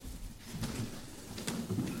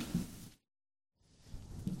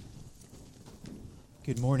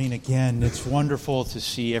Good morning again. It's wonderful to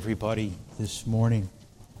see everybody this morning.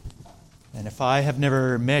 And if I have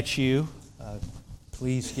never met you,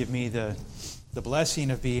 please give me the blessing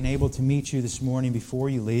of being able to meet you this morning before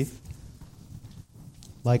you leave.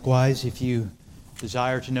 Likewise, if you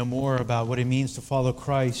desire to know more about what it means to follow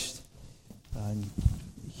Christ,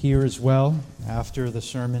 here as well, after the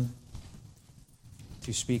sermon,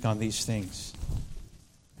 to speak on these things,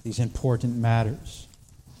 these important matters.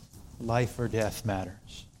 Life or death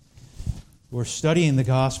matters. We're studying the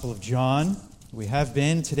Gospel of John. We have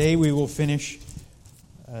been. Today we will finish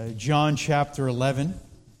John chapter 11.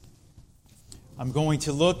 I'm going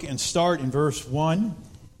to look and start in verse 1,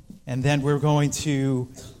 and then we're going to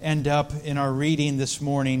end up in our reading this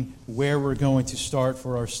morning where we're going to start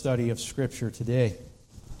for our study of Scripture today.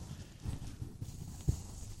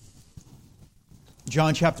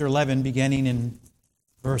 John chapter 11, beginning in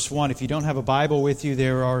Verse 1, if you don't have a Bible with you,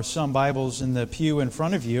 there are some Bibles in the pew in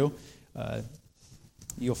front of you.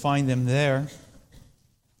 You'll find them there,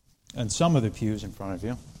 and some of the pews in front of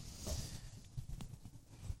you.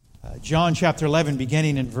 John chapter 11,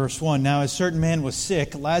 beginning in verse 1. Now a certain man was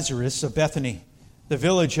sick, Lazarus of Bethany, the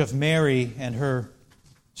village of Mary and her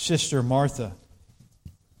sister Martha.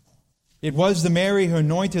 It was the Mary who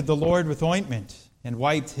anointed the Lord with ointment and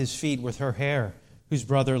wiped his feet with her hair, whose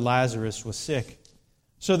brother Lazarus was sick.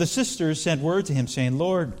 So the sisters sent word to him, saying,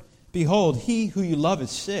 Lord, behold, he who you love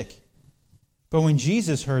is sick. But when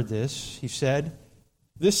Jesus heard this, he said,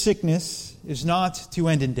 This sickness is not to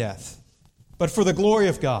end in death, but for the glory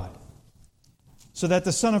of God, so that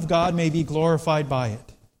the Son of God may be glorified by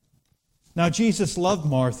it. Now Jesus loved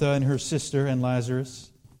Martha and her sister and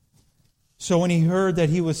Lazarus. So when he heard that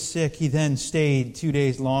he was sick, he then stayed 2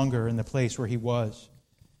 days longer in the place where he was.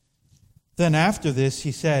 Then after this,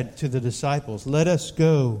 he said to the disciples, Let us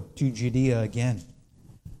go to Judea again.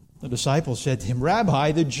 The disciples said to him,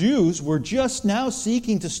 Rabbi, the Jews were just now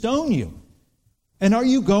seeking to stone you, and are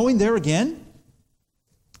you going there again?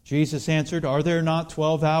 Jesus answered, Are there not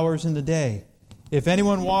 12 hours in the day? If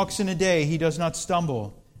anyone walks in a day, he does not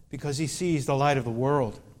stumble, because he sees the light of the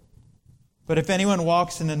world. But if anyone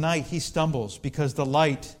walks in the night, he stumbles, because the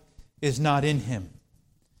light is not in him.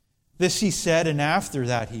 This he said, and after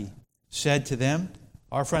that he said to them,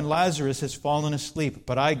 Our friend Lazarus has fallen asleep,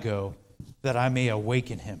 but I go that I may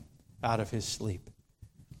awaken him out of his sleep.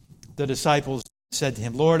 The disciples said to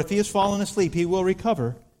him, Lord, if he has fallen asleep, he will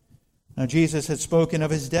recover. Now Jesus had spoken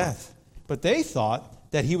of his death, but they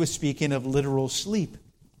thought that he was speaking of literal sleep.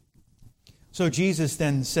 So Jesus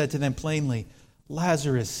then said to them plainly,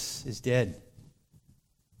 Lazarus is dead.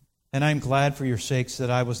 And I am glad for your sakes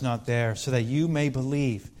that I was not there, so that you may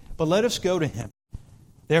believe. But let us go to him.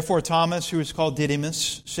 Therefore Thomas, who is called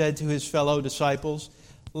Didymus, said to his fellow disciples,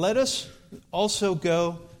 Let us also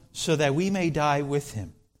go so that we may die with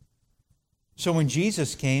him. So when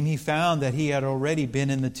Jesus came, he found that he had already been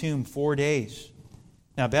in the tomb 4 days.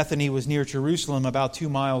 Now Bethany was near Jerusalem, about 2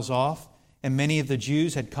 miles off, and many of the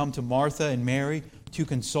Jews had come to Martha and Mary to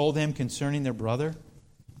console them concerning their brother.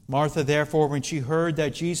 Martha, therefore, when she heard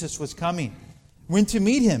that Jesus was coming, went to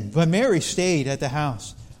meet him, but Mary stayed at the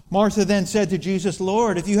house. Martha then said to Jesus,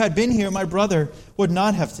 Lord, if you had been here, my brother would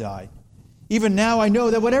not have died. Even now I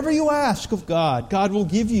know that whatever you ask of God, God will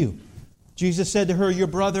give you. Jesus said to her, Your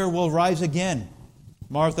brother will rise again.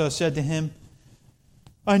 Martha said to him,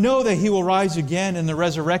 I know that he will rise again in the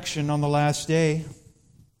resurrection on the last day.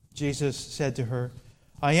 Jesus said to her,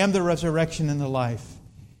 I am the resurrection and the life.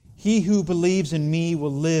 He who believes in me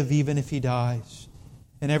will live even if he dies.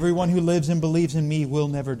 And everyone who lives and believes in me will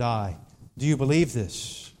never die. Do you believe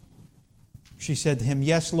this? She said to him,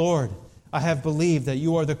 Yes, Lord, I have believed that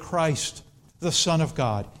you are the Christ, the Son of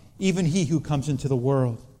God, even he who comes into the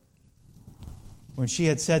world. When she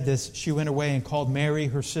had said this, she went away and called Mary,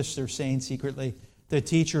 her sister, saying secretly, The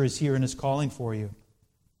teacher is here and is calling for you.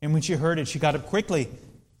 And when she heard it, she got up quickly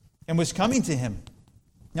and was coming to him.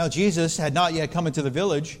 Now Jesus had not yet come into the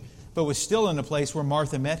village, but was still in the place where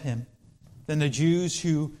Martha met him. Then the Jews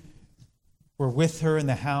who were with her in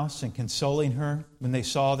the house and consoling her, when they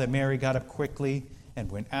saw that Mary got up quickly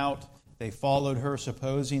and went out, they followed her,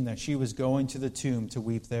 supposing that she was going to the tomb to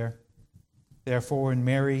weep there. Therefore, when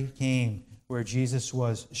Mary came where Jesus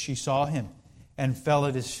was, she saw him and fell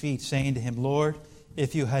at his feet, saying to him, Lord,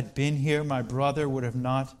 if you had been here, my brother would have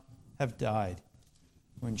not have died.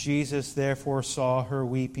 When Jesus therefore saw her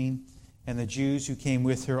weeping, and the Jews who came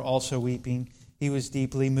with her also weeping, he was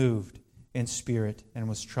deeply moved in spirit and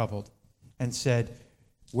was troubled, and said,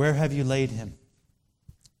 Where have you laid him?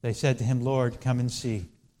 They said to him, Lord, come and see.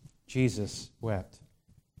 Jesus wept.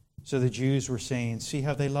 So the Jews were saying, See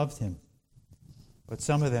how they loved him. But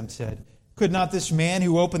some of them said, Could not this man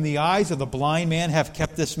who opened the eyes of the blind man have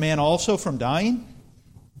kept this man also from dying?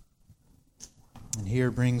 And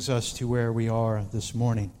here brings us to where we are this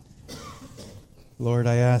morning. Lord,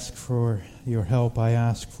 I ask for your help. I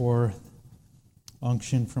ask for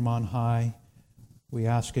unction from on high. We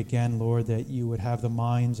ask again, Lord, that you would have the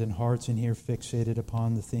minds and hearts in here fixated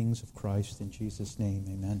upon the things of Christ. In Jesus' name,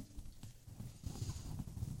 amen.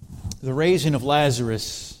 The raising of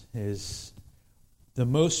Lazarus is the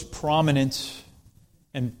most prominent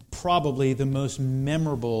and probably the most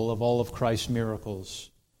memorable of all of Christ's miracles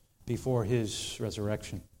before his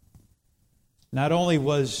resurrection. Not only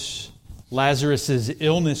was Lazarus'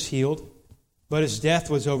 illness healed, but his death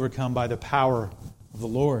was overcome by the power of the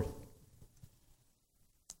Lord.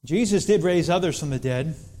 Jesus did raise others from the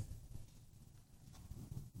dead.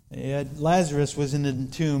 Yet Lazarus was in the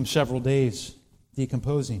tomb several days,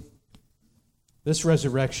 decomposing. This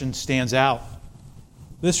resurrection stands out.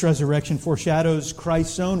 This resurrection foreshadows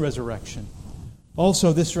Christ's own resurrection.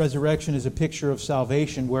 Also, this resurrection is a picture of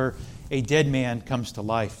salvation where a dead man comes to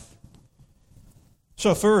life.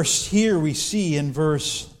 So first, here we see in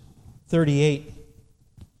verse 38,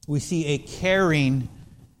 we see a caring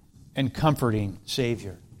and comforting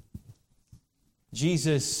Savior.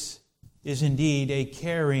 Jesus is indeed a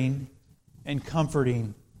caring and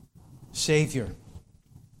comforting Savior.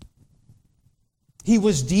 He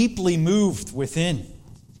was deeply moved within.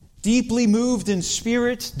 Deeply moved in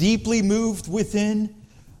spirit, deeply moved within.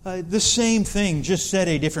 The same thing, just said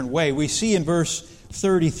a different way. We see in verse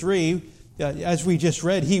 33, as we just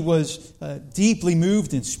read, he was deeply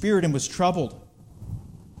moved in spirit and was troubled.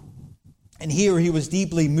 And here he was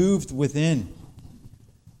deeply moved within.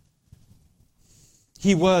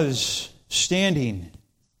 He was standing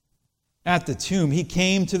at the tomb. He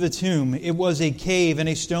came to the tomb. It was a cave and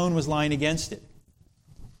a stone was lying against it.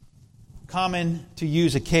 Common to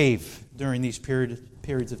use a cave during these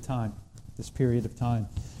periods of time. This period of time.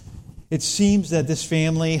 It seems that this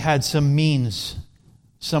family had some means,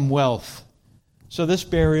 some wealth. So this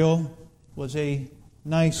burial was a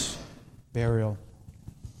nice burial.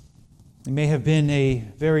 It may have been a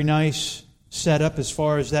very nice setup as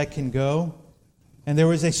far as that can go. And there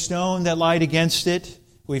was a stone that lied against it.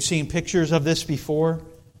 We've seen pictures of this before.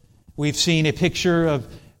 We've seen a picture of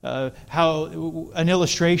an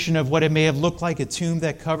illustration of what it may have looked like, a tomb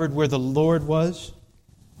that covered where the Lord was.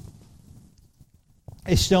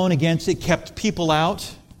 A stone against it kept people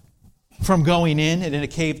out from going in, and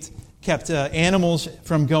it kept animals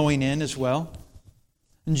from going in as well.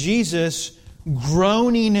 And Jesus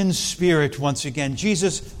groaning in spirit once again.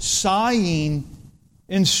 Jesus sighing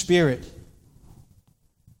in spirit.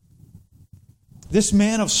 This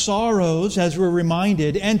man of sorrows, as we're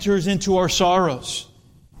reminded, enters into our sorrows,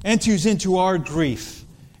 enters into our grief,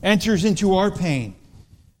 enters into our pain.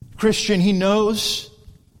 Christian, he knows,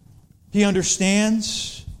 he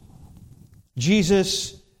understands.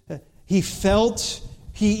 Jesus, he felt,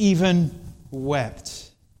 he even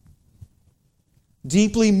wept.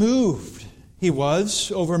 Deeply moved he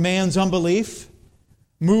was over man's unbelief,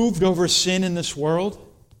 moved over sin in this world,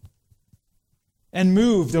 and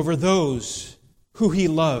moved over those who he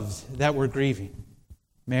loved that were grieving,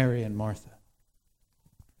 Mary and Martha.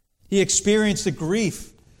 He experienced the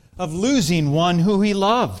grief of losing one who he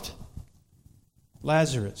loved,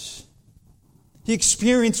 Lazarus. He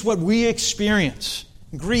experienced what we experience,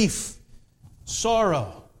 grief,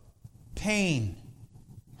 sorrow, pain,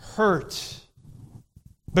 hurt,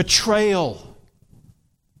 betrayal.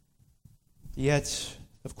 Yet,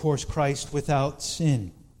 of course, Christ without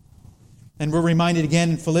sin. And we're reminded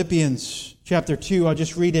again in Philippians chapter 2, I'll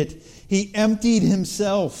just read it. He emptied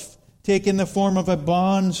himself, taking the form of a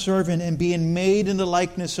bond servant and being made in the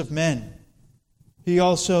likeness of men. He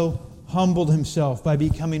also humbled himself by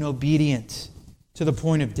becoming obedient to the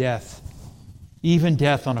point of death, even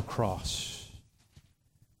death on a cross.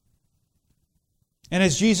 And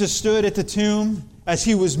as Jesus stood at the tomb, as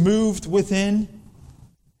he was moved within,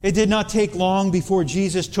 it did not take long before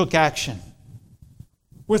Jesus took action.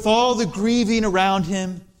 With all the grieving around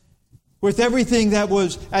him, with everything that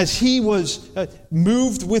was, as he was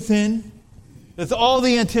moved within, with all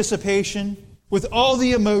the anticipation, with all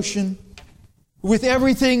the emotion, with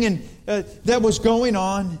everything that was going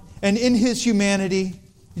on, and in his humanity,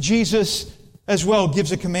 Jesus as well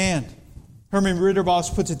gives a command. Herman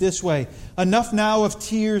Ritterboss puts it this way: enough now of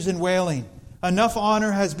tears and wailing. Enough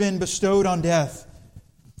honor has been bestowed on death.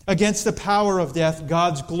 Against the power of death,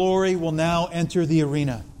 God's glory will now enter the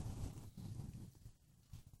arena.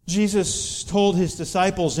 Jesus told his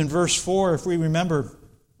disciples in verse 4, if we remember,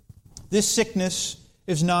 this sickness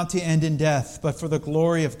is not to end in death, but for the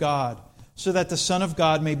glory of God, so that the Son of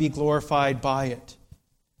God may be glorified by it.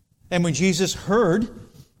 And when Jesus heard,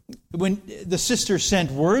 when the sister sent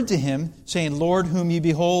word to him, saying, Lord, whom you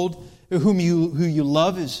behold, who you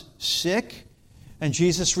love is sick. And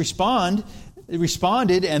Jesus responded,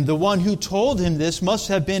 and the one who told him this must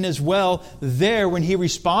have been as well there when he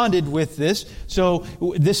responded with this. So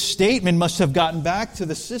this statement must have gotten back to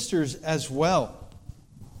the sisters as well.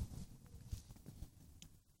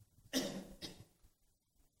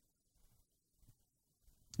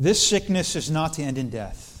 This sickness is not to end in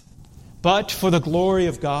death, but for the glory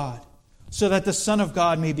of God, so that the Son of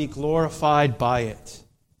God may be glorified by it.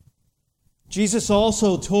 Jesus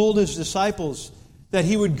also told his disciples that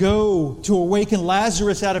he would go to awaken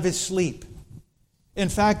Lazarus out of his sleep. In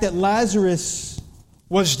fact, that Lazarus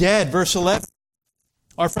was dead. Verse 11,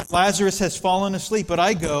 our friend Lazarus has fallen asleep, but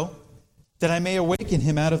I go that I may awaken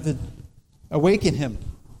him.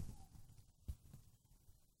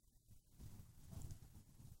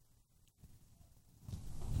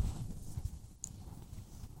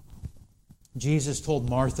 Jesus told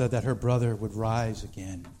Martha that her brother would rise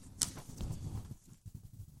again.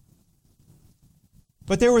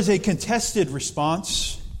 But there was a contested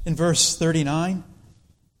response in verse 39.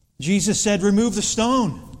 Jesus said, remove the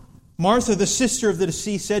stone. Martha, the sister of the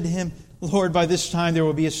deceased, said to him, Lord, by this time there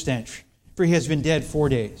will be a stench, for he has been dead 4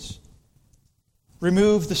 days.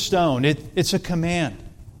 Remove the stone. It's a command.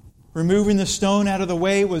 Removing the stone out of the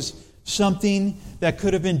way was something that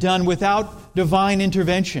could have been done without divine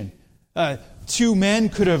intervention. 2 men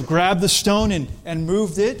could have grabbed the stone and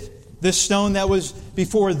moved it. This stone that was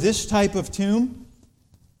before this type of tomb.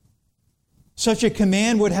 Such a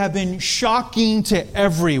command would have been shocking to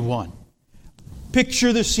everyone.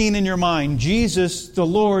 Picture the scene in your mind. Jesus, the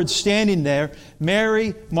Lord, standing there.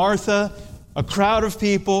 Mary, Martha, a crowd of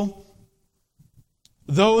people.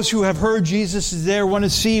 Those who have heard Jesus is there want to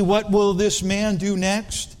see what will this man do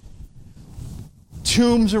next.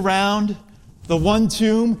 Tombs around. The one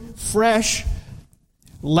tomb, fresh.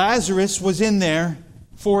 Lazarus was in there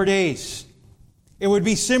 4 days. It would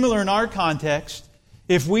be similar in our context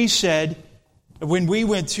if we said, when we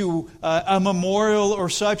went to a memorial or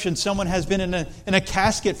such and someone has been in a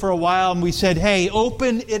casket for a while and we said, hey,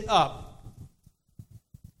 open it up.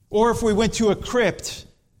 Or if we went to a crypt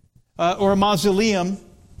or a mausoleum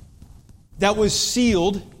that was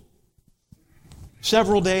sealed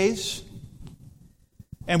several days,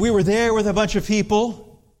 and we were there with a bunch of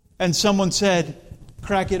people, and someone said,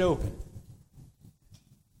 crack it open.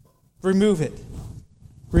 Remove it.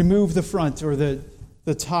 Remove the front or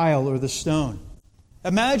the tile or the stone.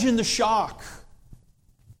 Imagine the shock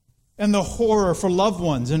and the horror for loved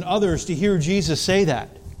ones and others to hear Jesus say that.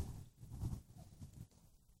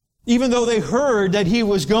 Even though they heard that he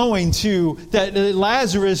was going to, that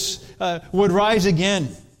Lazarus would rise again.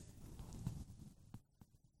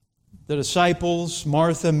 The disciples,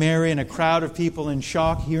 Martha, Mary, and a crowd of people in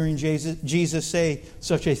shock hearing Jesus say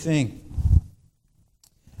such a thing.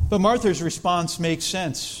 But Martha's response makes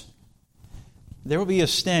sense. There will be a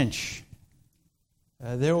stench.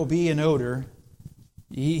 There will be an odor.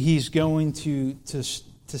 He's going to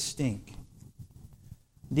stink.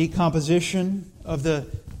 Decomposition of the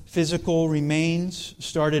physical remains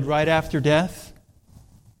started right after death.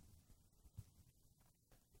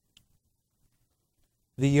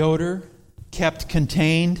 The odor kept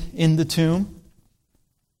contained in the tomb.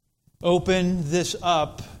 Open this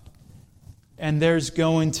up, and there's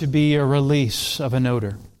going to be a release of an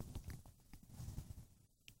odor.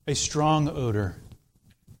 A strong odor.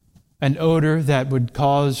 An odor that would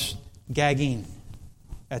cause gagging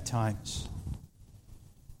at times.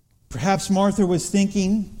 Perhaps Martha was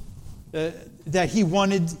thinking that he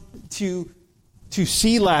wanted to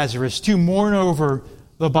see Lazarus, to mourn over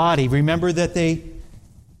the body. Remember that they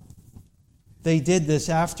did this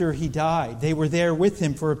after he died. They were there with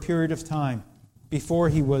him for a period of time before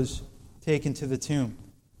he was taken to the tomb,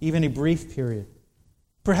 even a brief period.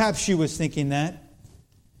 Perhaps she was thinking that.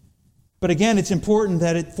 But again, it's important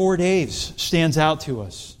that 4 days stands out to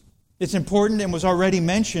us. It's important and was already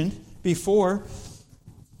mentioned before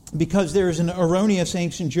because there is an erroneous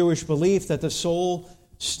ancient Jewish belief that the soul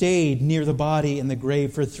stayed near the body in the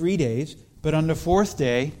grave for 3 days, but on the 4th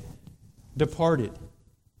day departed.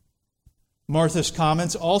 Martha's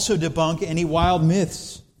comments also debunk any wild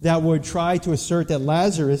myths that would try to assert that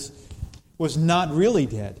Lazarus was not really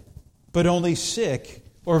dead, but only sick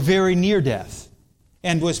or very near death,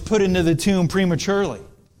 and was put into the tomb prematurely.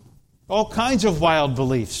 All kinds of wild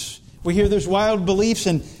beliefs. We hear there's wild beliefs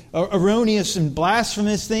and erroneous and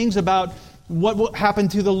blasphemous things about what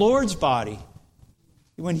happened to the Lord's body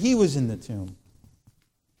when he was in the tomb.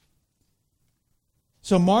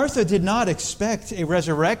 So Martha did not expect a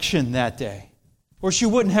resurrection that day, or she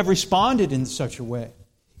wouldn't have responded in such a way.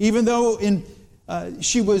 Even though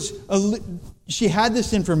she had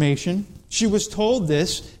this information, she was told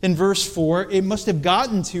this in verse 4, it must have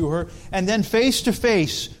gotten to her, and then face to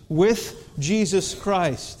face with Jesus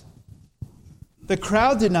Christ. The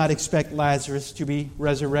crowd did not expect Lazarus to be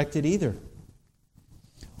resurrected either.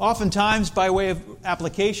 Oftentimes, by way of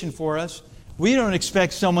application for us, we don't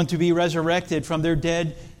expect someone to be resurrected from their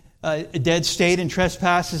dead state in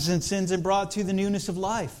trespasses and sins and brought to the newness of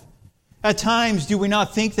life. At times, do we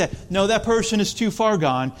not think that, no, that person is too far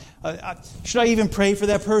gone? Should I even pray for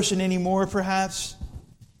that person anymore, perhaps?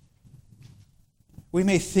 We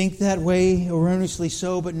may think that way, erroneously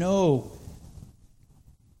so, but no.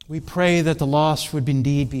 We pray that the lost would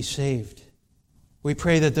indeed be saved. We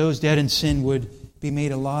pray that those dead in sin would be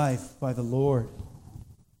made alive by the Lord.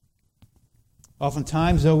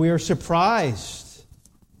 Oftentimes, though, we are surprised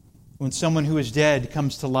when someone who is dead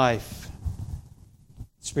comes to life,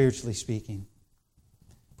 spiritually speaking.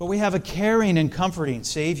 But we have a caring and comforting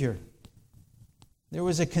Savior. There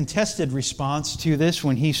was a contested response to this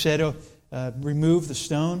when He said, remove the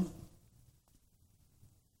stone.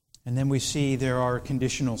 And then we see there are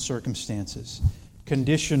conditional circumstances.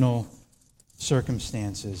 Conditional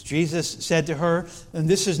circumstances. Jesus said to her, and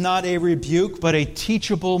this is not a rebuke, but a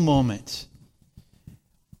teachable moment.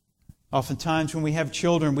 Oftentimes when we have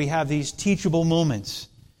children, we have these teachable moments.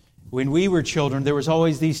 When we were children, there was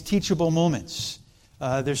always these teachable moments.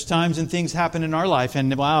 There's times and things happen in our life,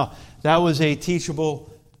 and wow, that was a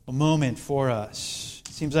teachable moment for us.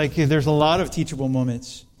 It seems like there's a lot of teachable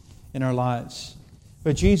moments in our lives.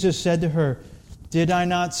 But Jesus said to her, did I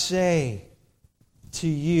not say to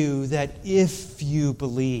you that if you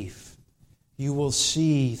believe, you will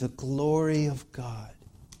see the glory of God?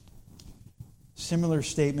 Similar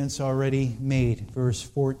statements already made, verse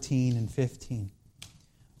 14 and 15.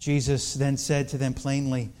 Jesus then said to them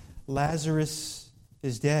plainly, Lazarus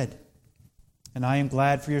is dead, and I am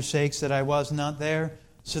glad for your sakes that I was not there,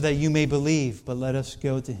 so that you may believe, but let us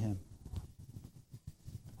go to him.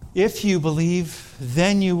 If you believe,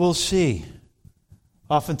 then you will see.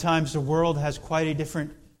 Oftentimes the world has quite a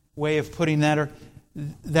different way of putting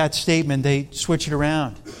that statement. They switch it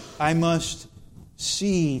around. I must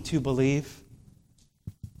see to believe.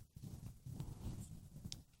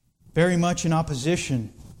 Very much in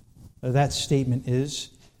opposition, that statement is,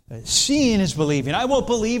 seeing is believing. I won't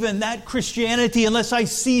believe in that Christianity unless I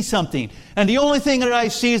see something. And the only thing that I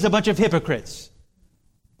see is a bunch of hypocrites.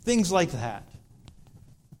 Things like that.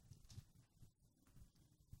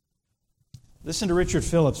 Listen to Richard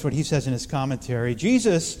Phillips, what he says in his commentary.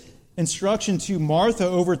 Jesus' instruction to Martha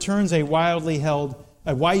overturns a widely,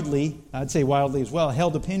 I'd say wildly as well,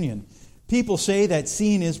 held opinion. People say that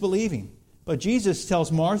seeing is believing. But Jesus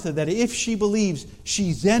tells Martha that if she believes,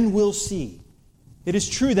 she then will see. It is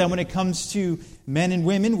true that when it comes to men and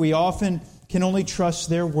women, we often can only trust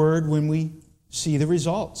their word when we see the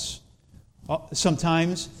results.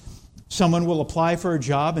 Sometimes someone will apply for a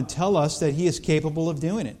job and tell us that he is capable of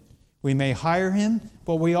doing it. We may hire him,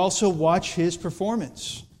 but we also watch his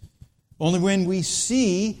performance. Only when we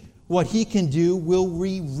see what he can do will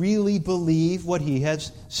we really believe what he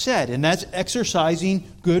has said. And that's exercising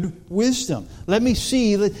good wisdom. Let me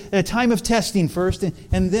see a time of testing first,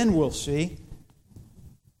 and then we'll see.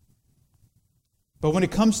 But when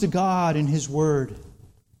it comes to God and His Word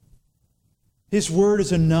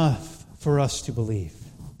is enough for us to believe.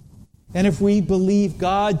 And if we believe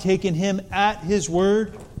God, taking Him at His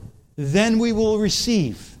Word, then we will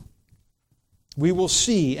receive. We will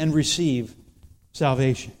see and receive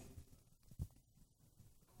salvation.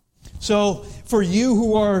 So, for you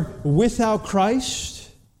who are without Christ,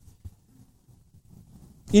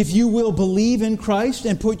 if you will believe in Christ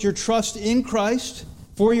and put your trust in Christ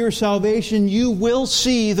for your salvation, you will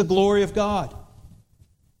see the glory of God.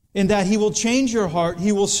 In that He will change your heart,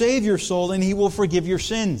 He will save your soul, and He will forgive your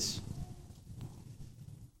sins.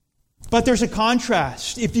 But there's a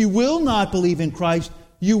contrast. If you will not believe in Christ,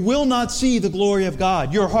 you will not see the glory of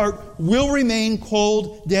God. Your heart will remain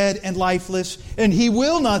cold, dead, and lifeless, and He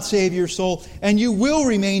will not save your soul, and you will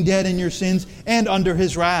remain dead in your sins and under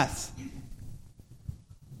His wrath.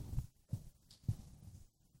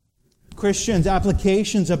 Christians,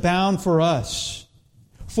 applications abound for us.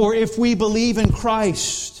 For if we believe in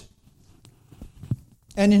Christ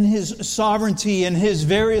and in His sovereignty and His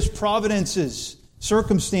various providences,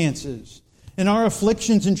 circumstances, in our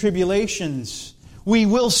afflictions and tribulations, we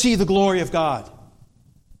will see the glory of God.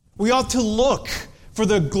 We ought to look for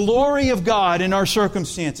the glory of God in our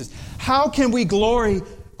circumstances. How can we glory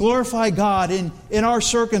glorify God in our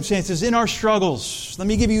circumstances, in our struggles. Let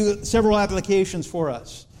me give you several applications for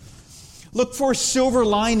us. Look for silver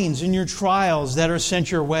linings in your trials that are sent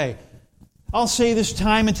your way. I'll say this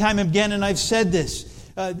time and time again, and I've said this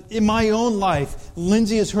in my own life.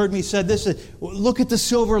 Lindsay has heard me say this. Look at the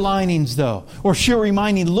silver linings, though. Or she'll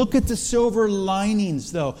remind me, look at the silver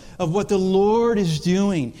linings, though, of what the Lord is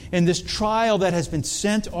doing in this trial that has been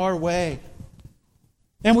sent our way.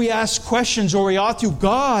 And we ask questions, or we ought to,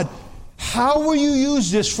 God, how will you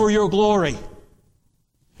use this for your glory?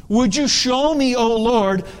 Would you show me, O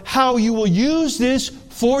Lord, how you will use this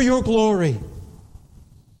for your glory?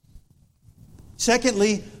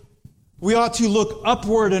 Secondly, we ought to look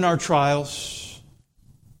upward in our trials,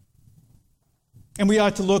 and we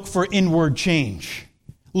ought to look for inward change.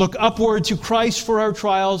 Look upward to Christ for our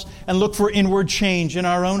trials, and look for inward change in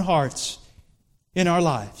our own hearts, in our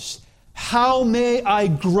lives. How may I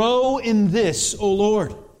grow in this, O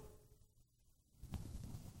Lord?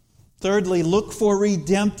 Thirdly, look for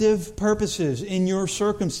redemptive purposes in your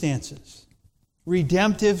circumstances.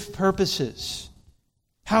 Redemptive purposes.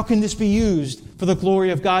 How can this be used for the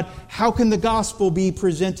glory of God? How can the gospel be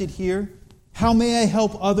presented here? How may I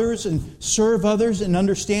help others and serve others and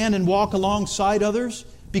understand and walk alongside others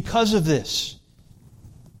because of this?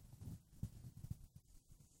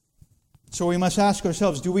 So we must ask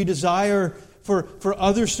ourselves, do we desire for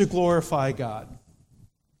others to glorify God?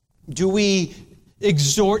 Do we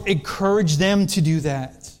encourage them to do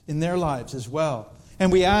that in their lives as well?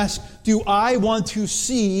 And we ask, do I want to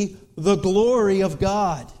see the glory of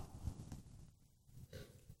God?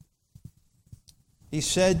 He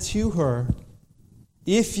said to her,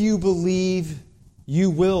 if you believe, you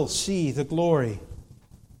will see the glory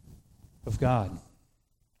of God.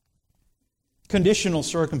 Conditional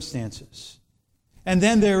circumstances. And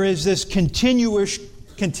then there is this continuous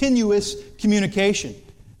communication.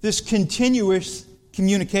 This continuous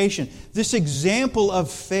communication. This example of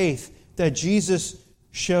faith that Jesus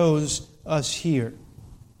shows us here.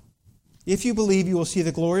 If you believe, you will see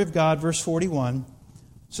the glory of God. Verse 41.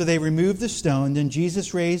 So they removed the stone. Then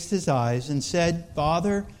Jesus raised his eyes and said,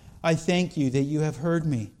 Father, I thank you that you have heard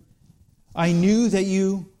me. I knew that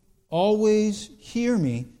you always hear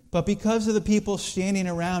me, but because of the people standing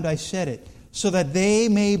around, I said it, so that they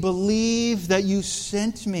may believe that you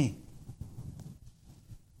sent me.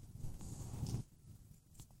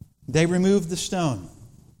 They removed the stone.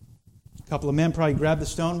 A couple of men probably grabbed the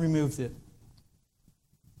stone, removed it.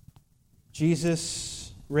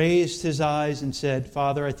 Jesus raised his eyes and said,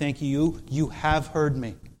 Father, I thank you. You have heard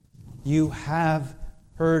me. You have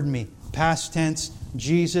heard me. Past tense,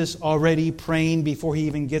 Jesus already praying before he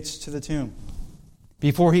even gets to the tomb.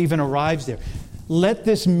 Before he even arrives there. Let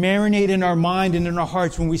this marinate in our mind and in our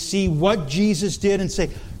hearts when we see what Jesus did and say,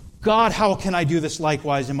 God, how can I do this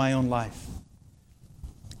likewise in my own life?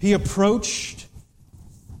 He approached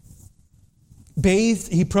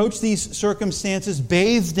these circumstances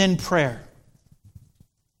bathed in prayer.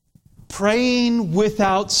 Praying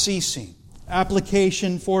without ceasing.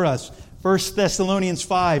 Application for us. 1 Thessalonians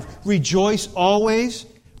 5. Rejoice always,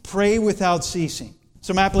 pray without ceasing.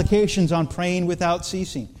 Some applications on praying without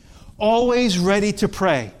ceasing. Always ready to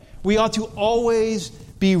pray. We ought to always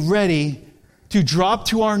be ready to drop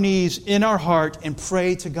to our knees in our heart and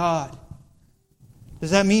pray to God.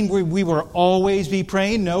 Does that mean we will always be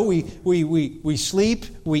praying? No, we sleep,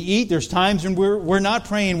 we eat. There's times when we're not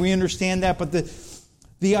praying. We understand that. But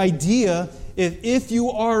the idea, if you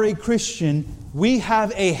are a Christian, we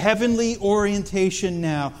have a heavenly orientation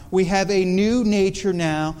now. We have a new nature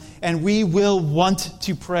now, and we will want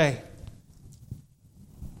to pray.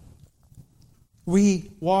 We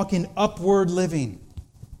walk in upward living.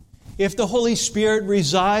 If the Holy Spirit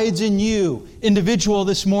resides in you, individual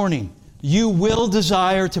this morning, you will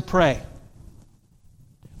desire to pray.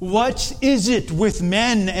 What is it with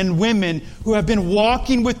men and women who have been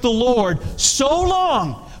walking with the Lord so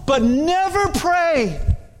long, but never pray?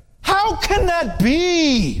 How can that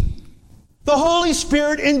be? The Holy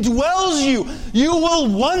Spirit indwells you. You will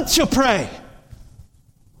want to pray.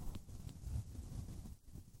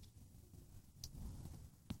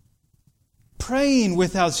 Praying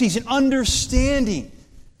without ceasing, understanding,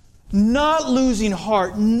 not losing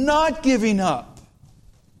heart, not giving up.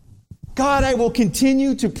 God, I will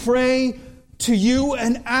continue to pray to you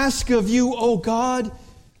and ask of you, oh God,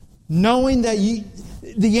 knowing that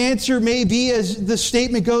the answer may be, as the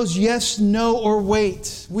statement goes, yes, no, or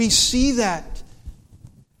wait. We see that.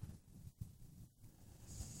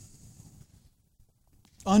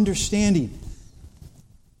 Understanding,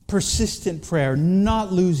 persistent prayer,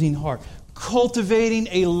 not losing heart, cultivating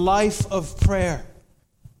a life of prayer.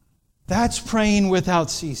 That's praying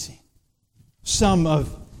without ceasing. Some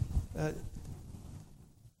of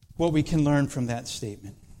what we can learn from that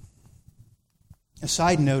statement. A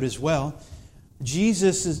side note as well,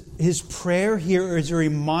 his prayer here is a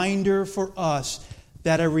reminder for us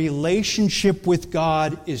that a relationship with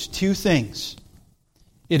God is two things.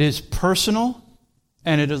 It is personal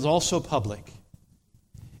and it is also public.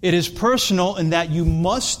 It is personal in that you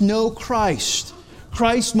must know Christ.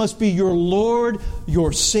 Christ must be your Lord,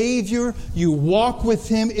 your Savior. You walk with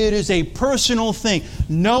Him. It is a personal thing.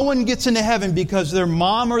 No one gets into heaven because their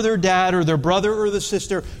mom or their dad or their brother or the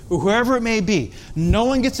sister, or whoever it may be. No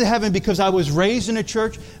one gets to heaven because I was raised in a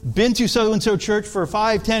church, been to so-and-so church for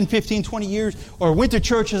 5, 10, 15, 20 years, or went to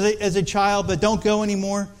church as a child but don't go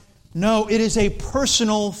anymore. No, it is a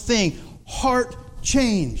personal thing. Heart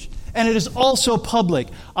change. And it is also public.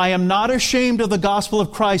 I am not ashamed of the gospel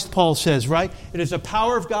of Christ, Paul says, right? It is the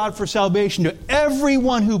power of God for salvation to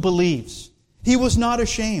everyone who believes. He was not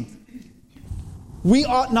ashamed. We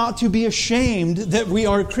ought not to be ashamed that we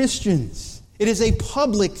are Christians. It is a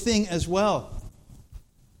public thing as well.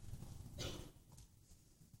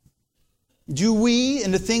 Do we,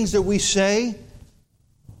 in the things that we say,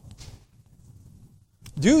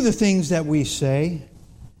 do the things that we say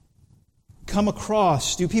come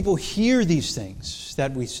across? Do people hear these things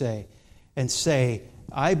that we say and say,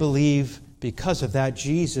 I believe because of that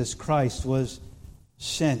Jesus Christ was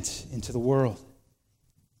sent into the world?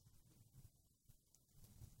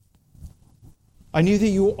 I knew that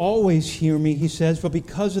you will always hear me, he says, but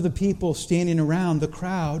because of the people standing around, the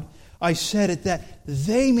crowd, I said it that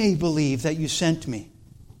they may believe that you sent me.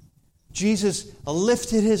 Jesus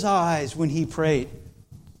lifted his eyes when he prayed.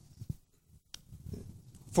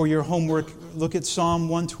 For your homework, look at Psalm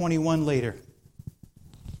 121 later.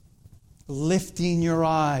 Lifting your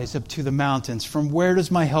eyes up to the mountains. From where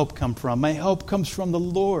does my help come from? My help comes from the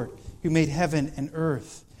Lord who made heaven and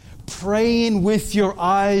earth. Praying with your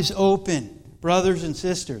eyes open, brothers and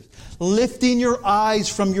sisters. Lifting your eyes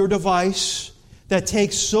from your device that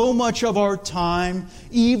takes so much of our time,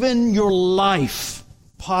 even your life,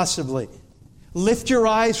 possibly. Lift your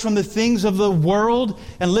eyes from the things of the world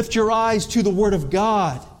and lift your eyes to the Word of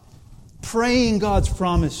God. Praying God's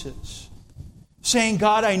promises. Saying,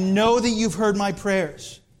 God, I know that you've heard my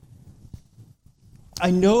prayers.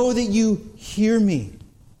 I know that you hear me.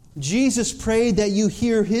 Jesus prayed that you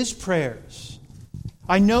hear his prayers.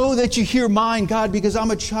 I know that you hear mine, God, because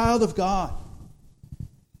I'm a child of God.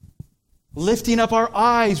 Lifting up our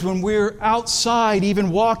eyes when we're outside,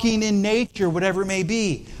 even walking in nature, whatever it may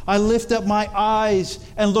be. I lift up my eyes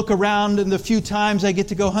and look around in the few times I get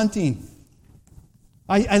to go hunting.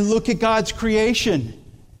 I look at God's creation.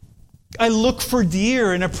 I look for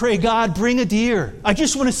deer and I pray, God, bring a deer. I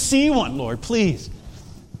just want to see one, Lord, please.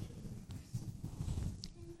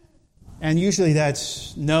 And usually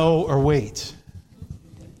that's no or wait.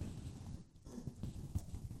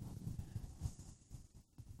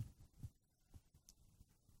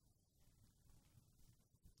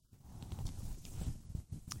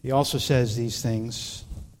 He also says these things,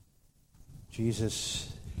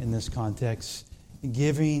 Jesus, in this context,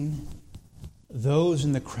 giving those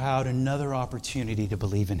in the crowd another opportunity to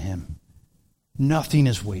believe in him. Nothing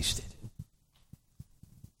is wasted.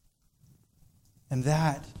 And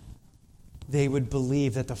that they would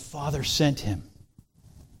believe that the Father sent him.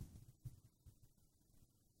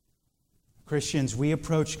 Christians, we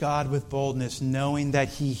approach God with boldness, knowing that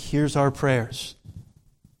he hears our prayers.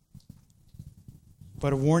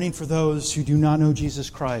 But a warning for those who do not know Jesus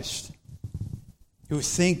Christ, who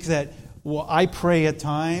think that, well, I pray at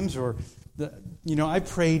times, or, I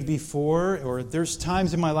prayed before, or there's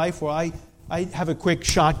times in my life where I have a quick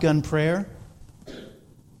shotgun prayer.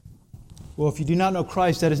 Well, if you do not know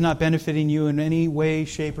Christ, that is not benefiting you in any way,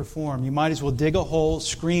 shape, or form. You might as well dig a hole,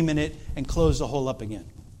 scream in it, and close the hole up again.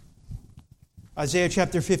 Isaiah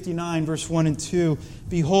chapter 59, verse 1 and 2.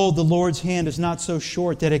 Behold, the Lord's hand is not so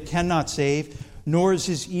short that it cannot save, nor is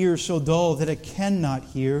his ear so dull that it cannot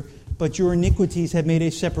hear. But your iniquities have made a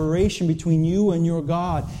separation between you and your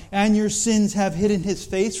God, and your sins have hidden his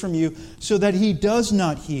face from you, so that he does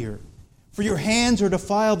not hear. For your hands are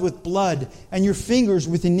defiled with blood, and your fingers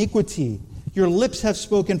with iniquity. Your lips have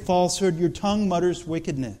spoken falsehood, your tongue mutters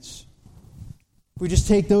wickedness. We just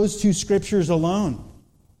take those two scriptures alone.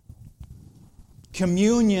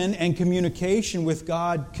 Communion and communication with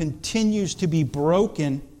God continues to be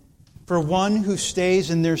broken for one who stays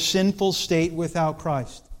in their sinful state without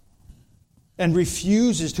Christ and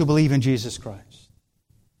refuses to believe in Jesus Christ.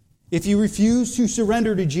 If you refuse to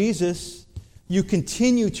surrender to Jesus, you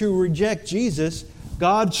continue to reject Jesus,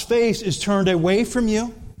 God's face is turned away from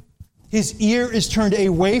you, His ear is turned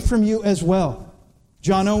away from you as well.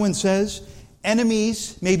 John Owen says,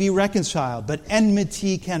 enemies may be reconciled, but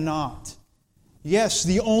enmity cannot. Yes,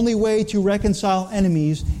 the only way to reconcile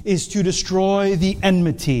enemies is to destroy the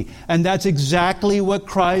enmity. And that's exactly what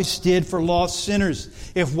Christ did for lost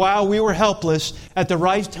sinners. If while we were helpless, at the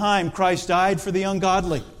right time, Christ died for the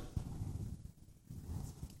ungodly.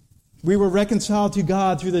 We were reconciled to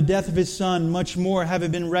God through the death of His Son. Much more, having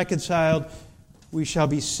been reconciled, we shall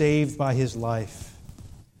be saved by His life.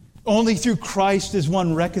 Only through Christ is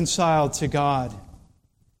one reconciled to God.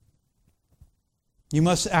 You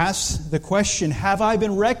must ask the question, have I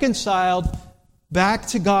been reconciled back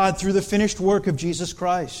to God through the finished work of Jesus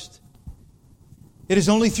Christ? It is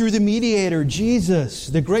only through the mediator, Jesus,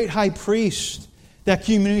 the great high priest, that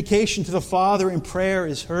communication to the Father in prayer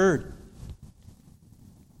is heard.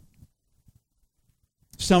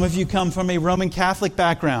 Some of you come from a Roman Catholic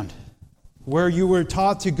background where you were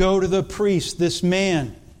taught to go to the priest, this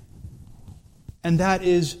man, and that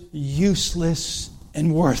is useless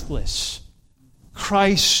and worthless.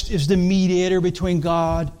 Christ is the mediator between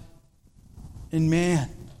God and man.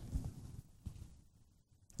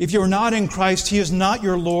 If you're not in Christ, He is not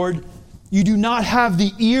your Lord. You do not have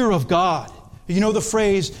the ear of God. You know the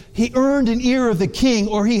phrase, He earned an ear of the king,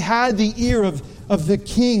 or He had the ear of the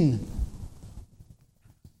king.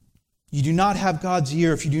 You do not have God's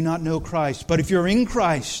ear if you do not know Christ. But if you're in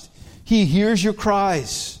Christ, He hears your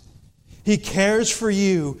cries. He cares for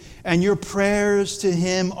you, and your prayers to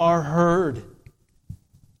Him are heard.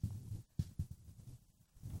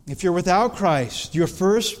 If you're without Christ, your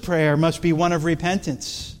first prayer must be one of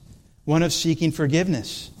repentance, one of seeking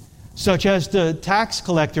forgiveness, such as the tax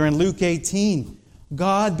collector in Luke 18.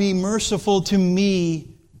 God, be merciful to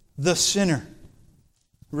me, the sinner.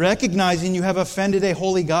 Recognizing you have offended a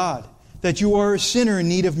holy God, that you are a sinner in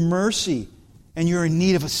need of mercy, and you're in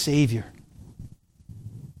need of a Savior.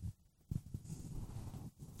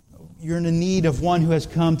 You're in the need of one who has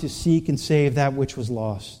come to seek and save that which was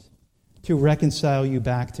lost, to reconcile you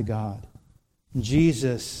back to God.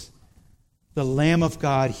 Jesus, the Lamb of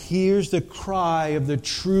God, hears the cry of the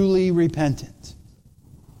truly repentant.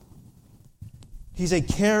 He's a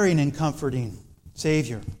caring and comforting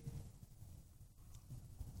Savior.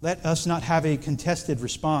 Let us not have a contested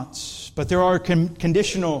response, but there are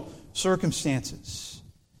conditional circumstances.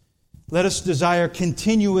 Let us desire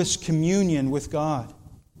continuous communion with God.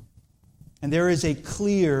 And there is a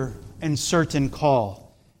clear and certain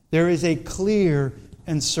call. There is a clear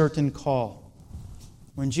and certain call.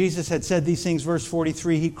 When Jesus had said these things, verse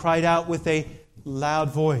 43, He cried out with a loud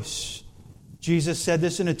voice. Jesus said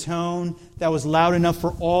this in a tone that was loud enough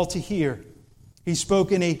for all to hear. He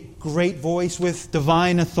spoke in a great voice with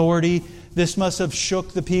divine authority. This must have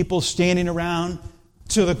shook the people standing around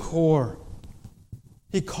to the core.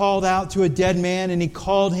 He called out to a dead man, and He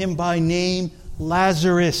called him by name,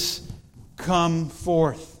 Lazarus, come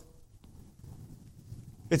forth.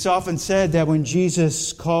 It's often said that when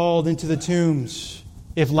Jesus called into the tombs,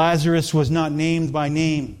 if Lazarus was not named by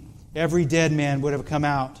name, every dead man would have come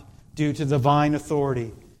out due to the divine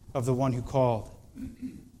authority of the one who called.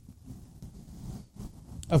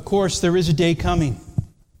 Of course, there is a day coming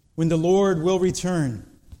when the Lord will return,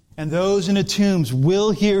 and those in the tombs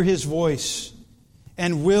will hear His voice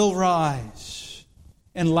and will rise.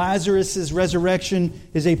 And Lazarus' resurrection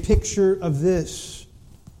is a picture of this.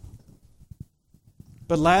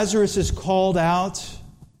 But Lazarus is called out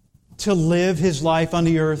to live his life on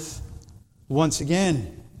the earth once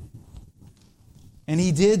again. And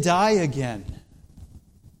he did die again.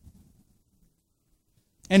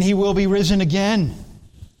 And he will be risen again.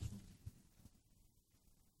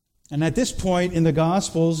 And at this point in the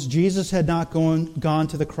Gospels, Jesus had not gone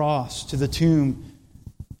to the cross, to the tomb,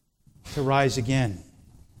 to rise again.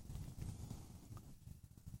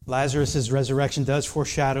 Lazarus' resurrection does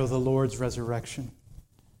foreshadow the Lord's resurrection.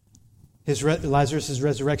 Lazarus'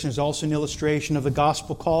 resurrection is also an illustration of the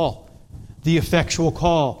gospel call, the effectual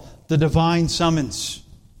call, the divine summons.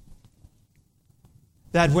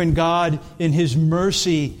 That when God, in His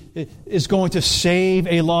mercy, is going to save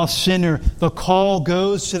a lost sinner, the call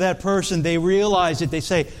goes to that person. They realize it. They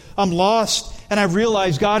say, I'm lost, and I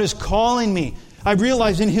realize God is calling me. I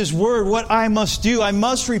realize in His Word what I must do. I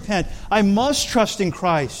must repent. I must trust in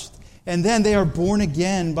Christ. And then they are born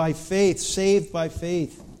again by faith, saved by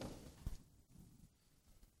faith.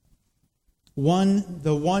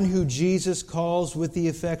 The one who Jesus calls with the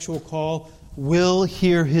effectual call will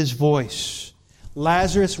hear His voice.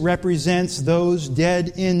 Lazarus represents those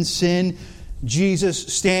dead in sin,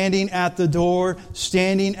 Jesus standing at the door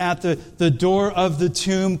of the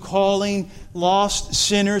tomb, calling lost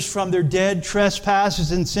sinners from their dead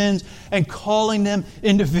trespasses and sins and calling them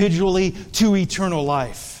individually to eternal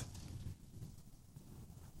life.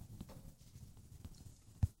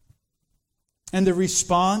 And the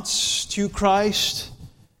response to Christ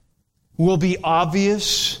will be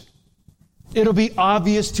obvious. It'll be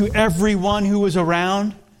obvious to everyone who was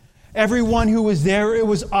around. Everyone who was there, it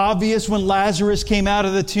was obvious when Lazarus came out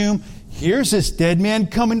of the tomb. Here's this dead man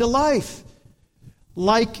coming to life.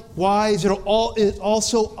 Likewise, it's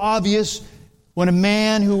also obvious when a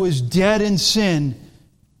man who was dead in sin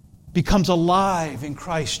becomes alive in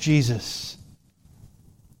Christ Jesus.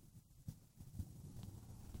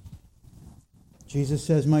 Jesus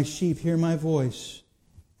says, "My sheep hear my voice,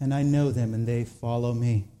 and I know them, and they follow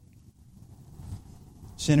me."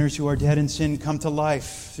 Sinners who are dead in sin come to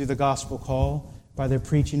life through the gospel call, by the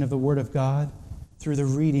preaching of the Word of God, through the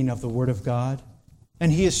reading of the Word of God.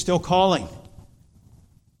 And He is still calling.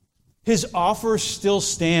 His offer still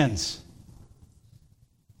stands.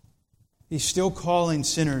 He's still calling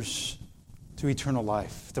sinners to eternal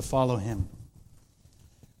life, to follow Him.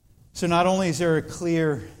 So not only is there a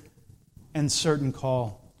clear and certain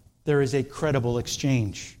call, there is a credible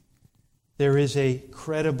exchange. There is a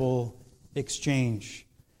credible exchange.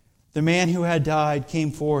 The man who had died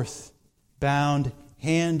came forth, bound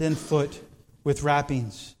hand and foot with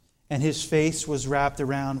wrappings, and his face was wrapped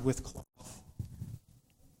around with cloth.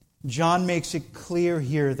 John makes it clear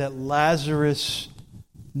here that Lazarus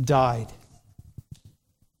died.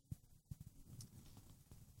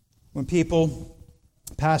 When people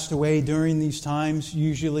passed away during these times,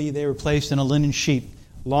 usually they were placed in a linen sheet,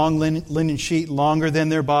 long linen sheet, longer than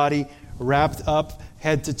their body, wrapped up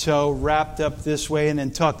head to toe, wrapped up this way and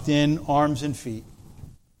then tucked in arms and feet.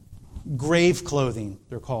 Grave clothing,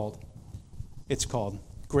 they're called. It's called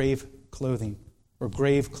grave clothing or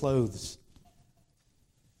grave clothes.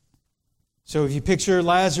 So if you picture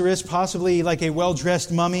Lazarus, possibly like a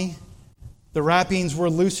well-dressed mummy, the wrappings were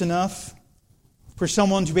loose enough for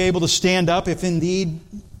someone to be able to stand up if indeed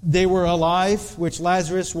they were alive, which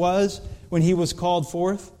Lazarus was when he was called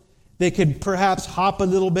forth. They could perhaps hop a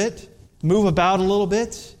little bit, move about a little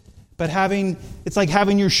bit, but it's like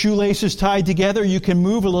having your shoelaces tied together. You can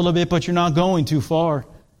move a little bit, but you're not going too far.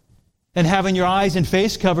 And having your eyes and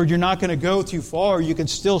face covered, you're not going to go too far. You can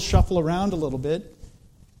still shuffle around a little bit.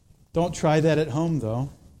 Don't try that at home,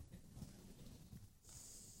 though.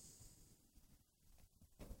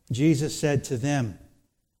 Jesus said to them,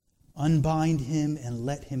 "Unbind him and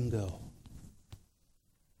let him go."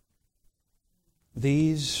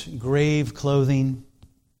 These grave clothing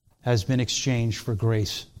has been exchanged for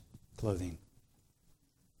grace clothing.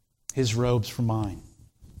 His robes for mine.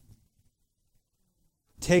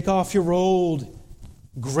 Take off your old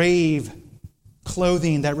grave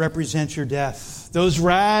clothing that represents your death. Those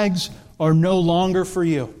rags are no longer for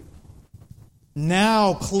you.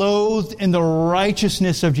 Now clothed in the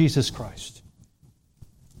righteousness of Jesus Christ.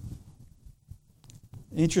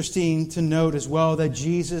 Interesting to note as well that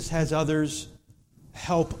Jesus has others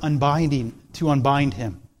help to unbind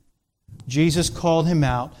him. Jesus called him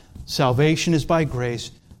out. Salvation is by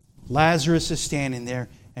grace. Lazarus is standing there,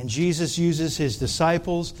 and Jesus uses his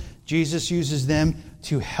disciples. Jesus uses them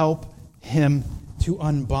to help him to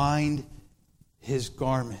unbind his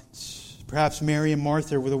garments. Perhaps Mary and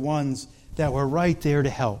Martha were the ones that were right there to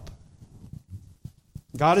help.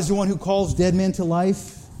 God is the one who calls dead men to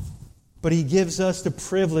life, but He gives us the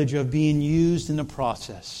privilege of being used in the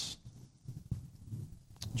process.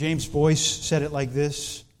 James Boyce said it like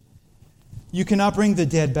this: "You cannot bring the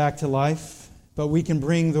dead back to life, but we can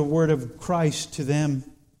bring the word of Christ to them.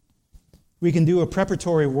 We can do a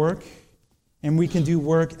preparatory work, and we can do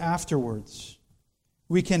work afterwards.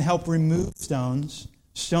 We can help remove stones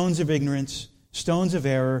of ignorance, stones of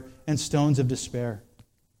error, and stones of despair.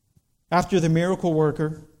 After the miracle,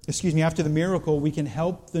 we can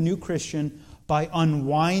help the new Christian by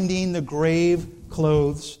unwinding the grave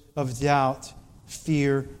clothes of doubt,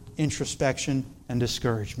 fear, introspection, and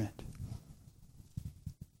discouragement."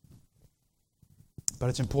 But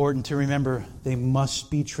it's important to remember they must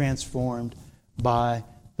be transformed by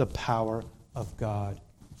the power of God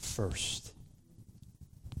first.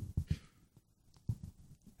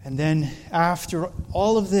 And then after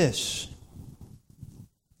all of this,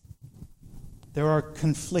 there are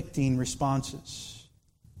conflicting responses.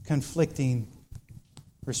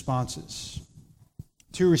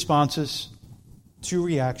 Two responses, two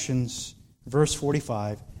reactions. Verse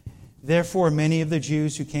 45. "Therefore many of the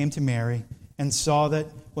Jews who came to Mary and saw that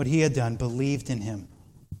what he had done believed in him.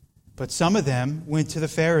 But some of them went to the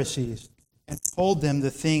Pharisees and told them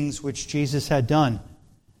the things which Jesus had done.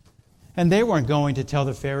 And they weren't going to tell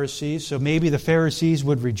the Pharisees, so maybe the Pharisees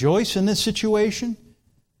would rejoice in this situation.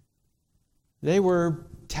 They were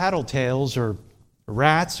tattletales or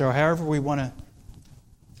rats, or however we want to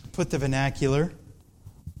put the vernacular,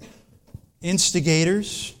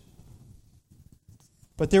 instigators.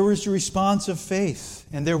 But there was the response of faith,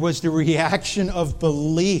 and there was the reaction of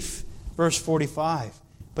belief, verse 45.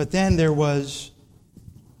 But then there was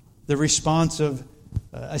the response of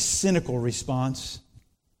a cynical response,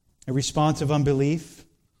 a response of unbelief,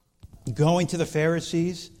 going to the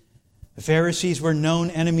Pharisees. The Pharisees were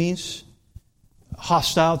known enemies,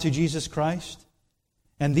 hostile to Jesus Christ.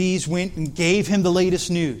 And these went and gave him the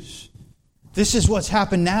latest news. This is what's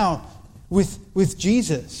happened now with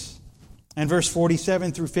Jesus. And verse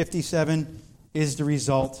 47 through 57 is the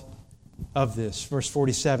result of this. Verse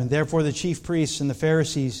 47, therefore the chief priests and the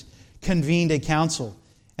Pharisees convened a council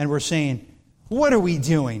and were saying, what are we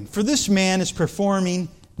doing? For this man is performing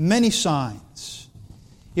many signs.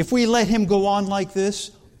 If we let him go on like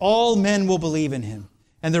this, all men will believe in him.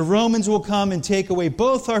 And the Romans will come and take away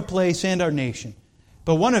both our place and our nation.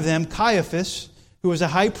 But one of them, Caiaphas, who was a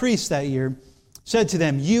high priest that year, said to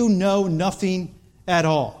them, you know nothing at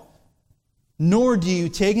all, nor do you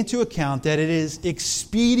take into account that it is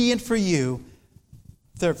expedient for you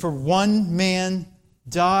that for one man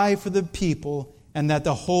die for the people and that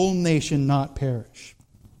the whole nation not perish.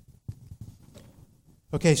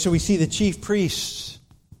 Okay, so we see the chief priests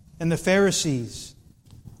and the Pharisees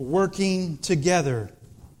working together,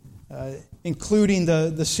 including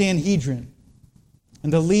the Sanhedrin.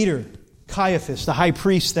 And the leader, Caiaphas, the high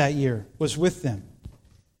priest that year, was with them.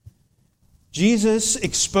 Jesus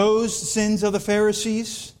exposed sins of the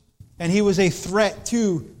Pharisees, and he was a threat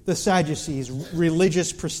to the Sadducees'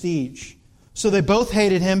 religious prestige. So they both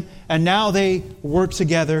hated him, and now they work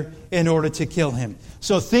together in order to kill him.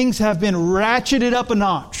 So things have been ratcheted up a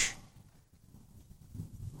notch.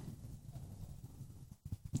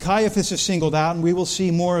 Caiaphas is singled out, and we will see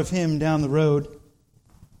more of him down the road.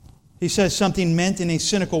 He says something meant in a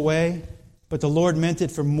cynical way, but the Lord meant it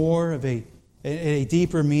for more of a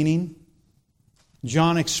deeper meaning.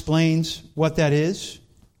 John explains what that is.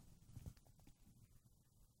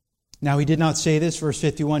 Now, he did not say this, verse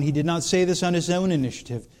 51, he did not say this on his own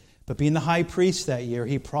initiative, but being the high priest that year,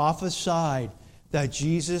 he prophesied that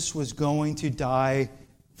Jesus was going to die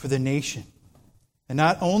for the nation. And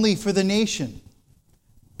not only for the nation,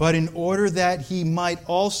 but in order that he might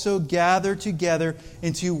also gather together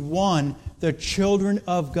into one the children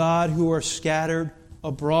of God who are scattered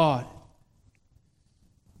abroad.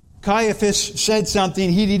 Caiaphas said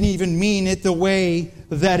something, he didn't even mean it the way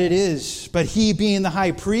that it is. But he, being the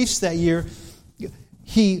high priest that year,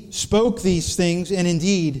 he spoke these things, and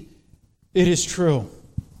indeed, it is true.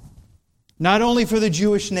 Not only for the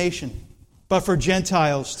Jewish nation, but for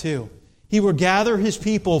Gentiles too. He will gather his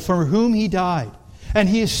people for whom he died. And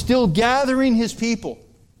he is still gathering his people.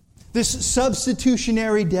 This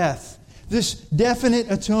substitutionary death, this definite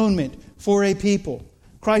atonement for a people.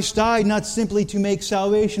 Christ died not simply to make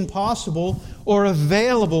salvation possible or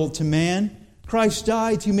available to man. Christ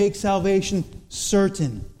died to make salvation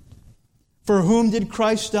certain. For whom did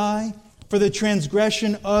Christ die? For the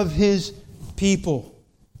transgression of his people.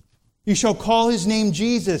 You shall call his name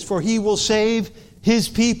Jesus, for he will save his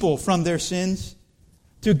people from their sins,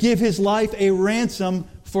 to give his life a ransom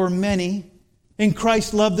for many. And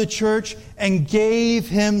Christ loved the church and gave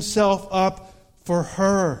himself up for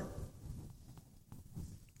her.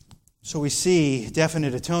 So we see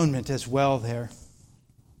definite atonement as well there.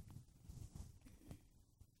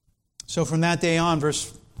 So from that day on,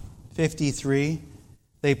 verse 53,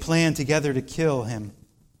 they planned together to kill him.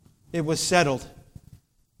 It was settled.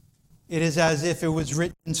 It is as if it was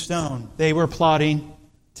written in stone. They were plotting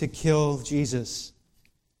to kill Jesus.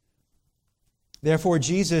 Therefore,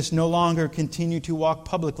 Jesus no longer continued to walk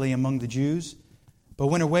publicly among the Jews, but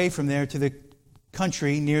went away from there to the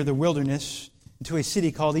country near the wilderness, to a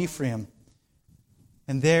city called Ephraim.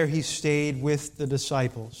 And there he stayed with the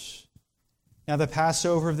disciples. Now the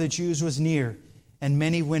Passover of the Jews was near, and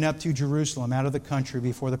many went up to Jerusalem out of the country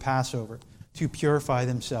before the Passover to purify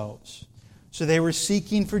themselves. So they were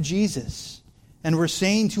seeking for Jesus, and were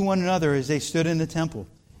saying to one another as they stood in the temple,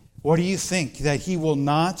 what do you think, that he will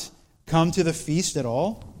not come to the feast at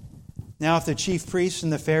all? Now if the chief priests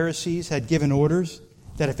and the Pharisees had given orders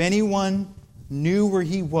that if anyone knew where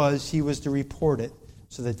he was to report it,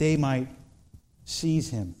 so that they might seize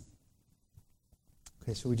him.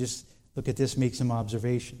 Okay, so we just look at this, make some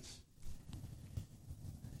observations.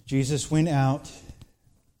 Jesus went out,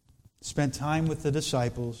 spent time with the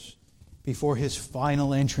disciples, before his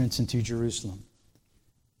final entrance into Jerusalem.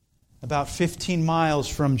 About 15 miles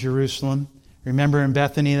from Jerusalem. Remember in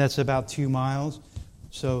Bethany, that's about 2 miles.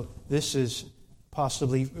 So this is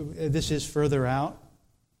further out.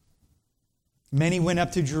 Many went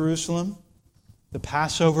up to Jerusalem. The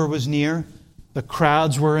Passover was near. The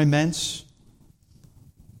crowds were immense.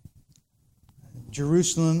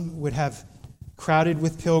 Jerusalem would have crowded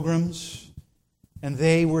with pilgrims, and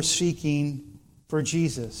they were seeking for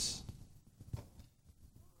Jesus.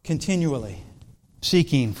 Continually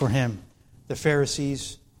seeking for him. The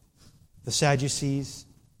Pharisees, the Sadducees,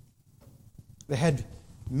 they had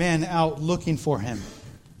men out looking for him.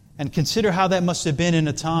 And consider how that must have been in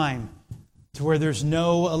a time to where there's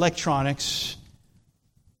no electronics,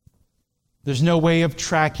 there's no way of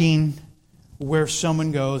tracking where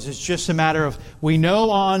someone goes. It's just a matter of, we know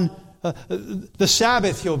on the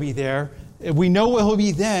Sabbath he'll be there. We know where he'll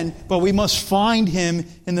be then, but we must find him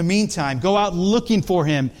in the meantime. Go out looking for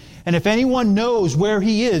him. And if anyone knows where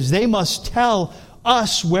he is, they must tell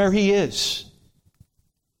us where he is.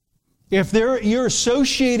 If you're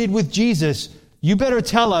associated with Jesus, you better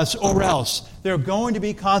tell us, or else there are going to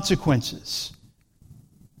be consequences.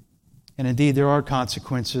 And indeed, there are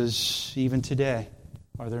consequences even today,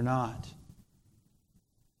 are there not?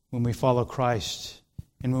 When we follow Christ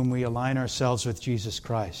and when we align ourselves with Jesus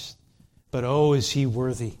Christ. But oh, is he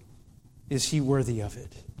worthy? Is he worthy of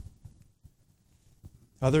it?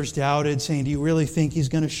 Others doubted, saying, do you really think he's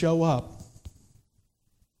going to show up?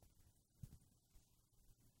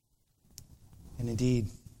 And indeed,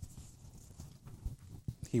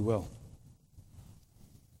 he will.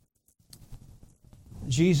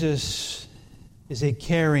 Jesus is a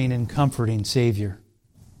caring and comforting Savior.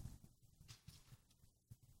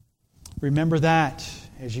 Remember that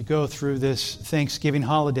as you go through this Thanksgiving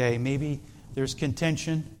holiday. Maybe there's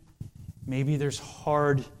contention. Maybe there's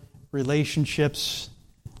hard relationships.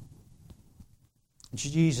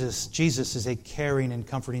 Jesus is a caring and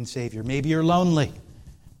comforting Savior. Maybe you're lonely.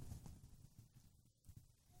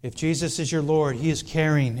 If Jesus is your Lord, he is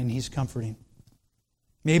caring and he's comforting.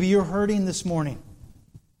 Maybe you're hurting this morning.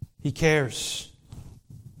 He cares.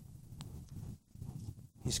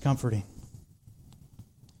 He's comforting.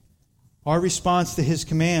 Our response to his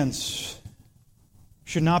commands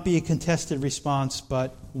should not be a contested response,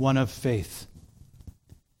 but one of faith.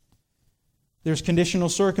 There's conditional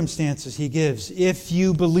circumstances he gives. If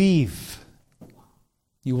you believe,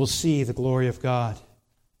 you will see the glory of God.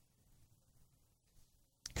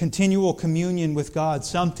 Continual communion with God,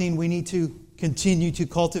 something we need to continue to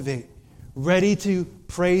cultivate. Ready to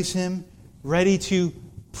praise him, ready to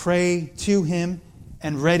pray to him,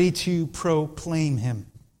 and ready to proclaim him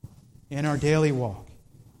in our daily walk.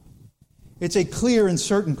 It's a clear and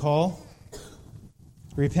certain call.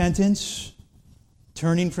 Repentance,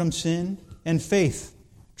 turning from sin, and faith,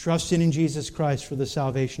 trusting in Jesus Christ for the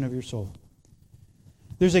salvation of your soul.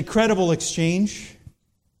 There's a credible exchange.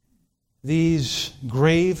 These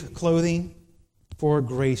grave clothing for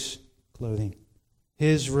grace clothing.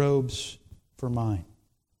 His robes for mine.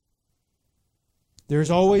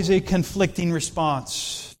 There's always a conflicting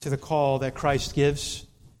response to the call that Christ gives,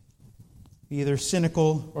 either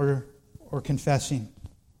cynical or confessing.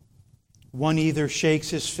 One either shakes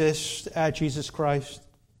his fist at Jesus Christ,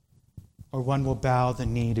 or one will bow the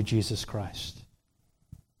knee to Jesus Christ.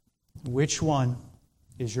 Which one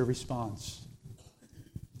is your response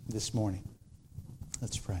this morning?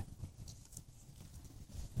 Let's pray.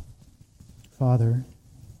 Father,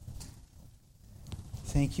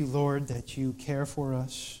 thank you, Lord, that you care for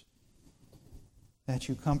us, that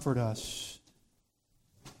you comfort us,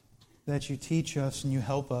 that you teach us and you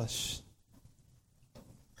help us.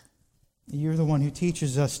 You're the one who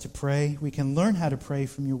teaches us to pray. We can learn how to pray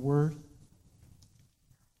from your word.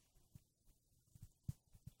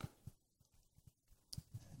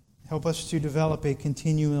 Help us to develop a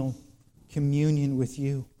continual communion with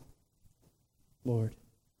you, Lord.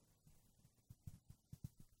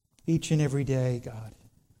 Each and every day, God.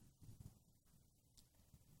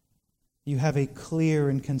 You have a clear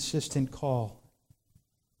and consistent call.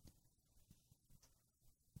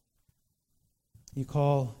 You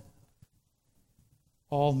call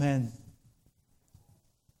all men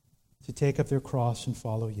to take up their cross and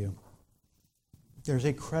follow you. There's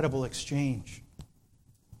a credible exchange.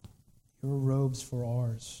 Your robes for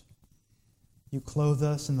ours. You clothe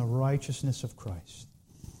us in the righteousness of Christ.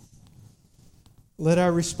 Let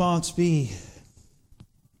our response be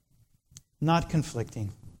not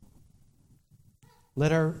conflicting.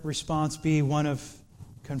 Let our response be one of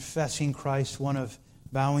confessing Christ, one of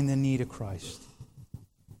bowing the knee to Christ.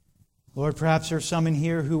 Lord, perhaps there are some in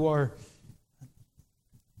here who are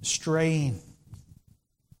straying.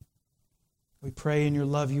 We pray in your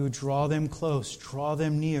love you would draw them close, draw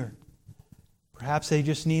them near. Perhaps they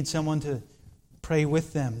just need someone to pray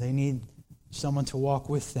with them. They need someone to walk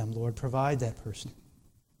with them. Lord, provide that person.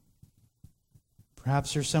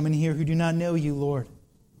 Perhaps there's someone here who do not know you, Lord,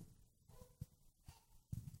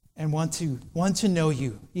 and want to know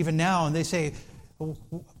you even now. And they say,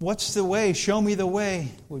 what's the way? Show me the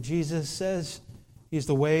way. Well, Jesus says He's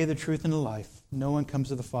the way, the truth, and the life. No one comes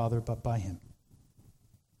to the Father but by Him.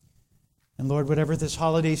 And Lord, whatever this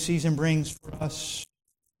holiday season brings for us,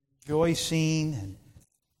 rejoicing and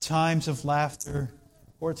times of laughter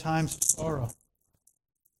or times of sorrow,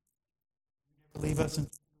 leave us in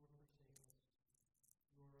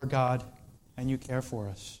God, and you care for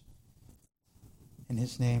us. In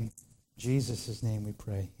His name, Jesus' name, we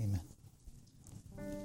pray. Amen.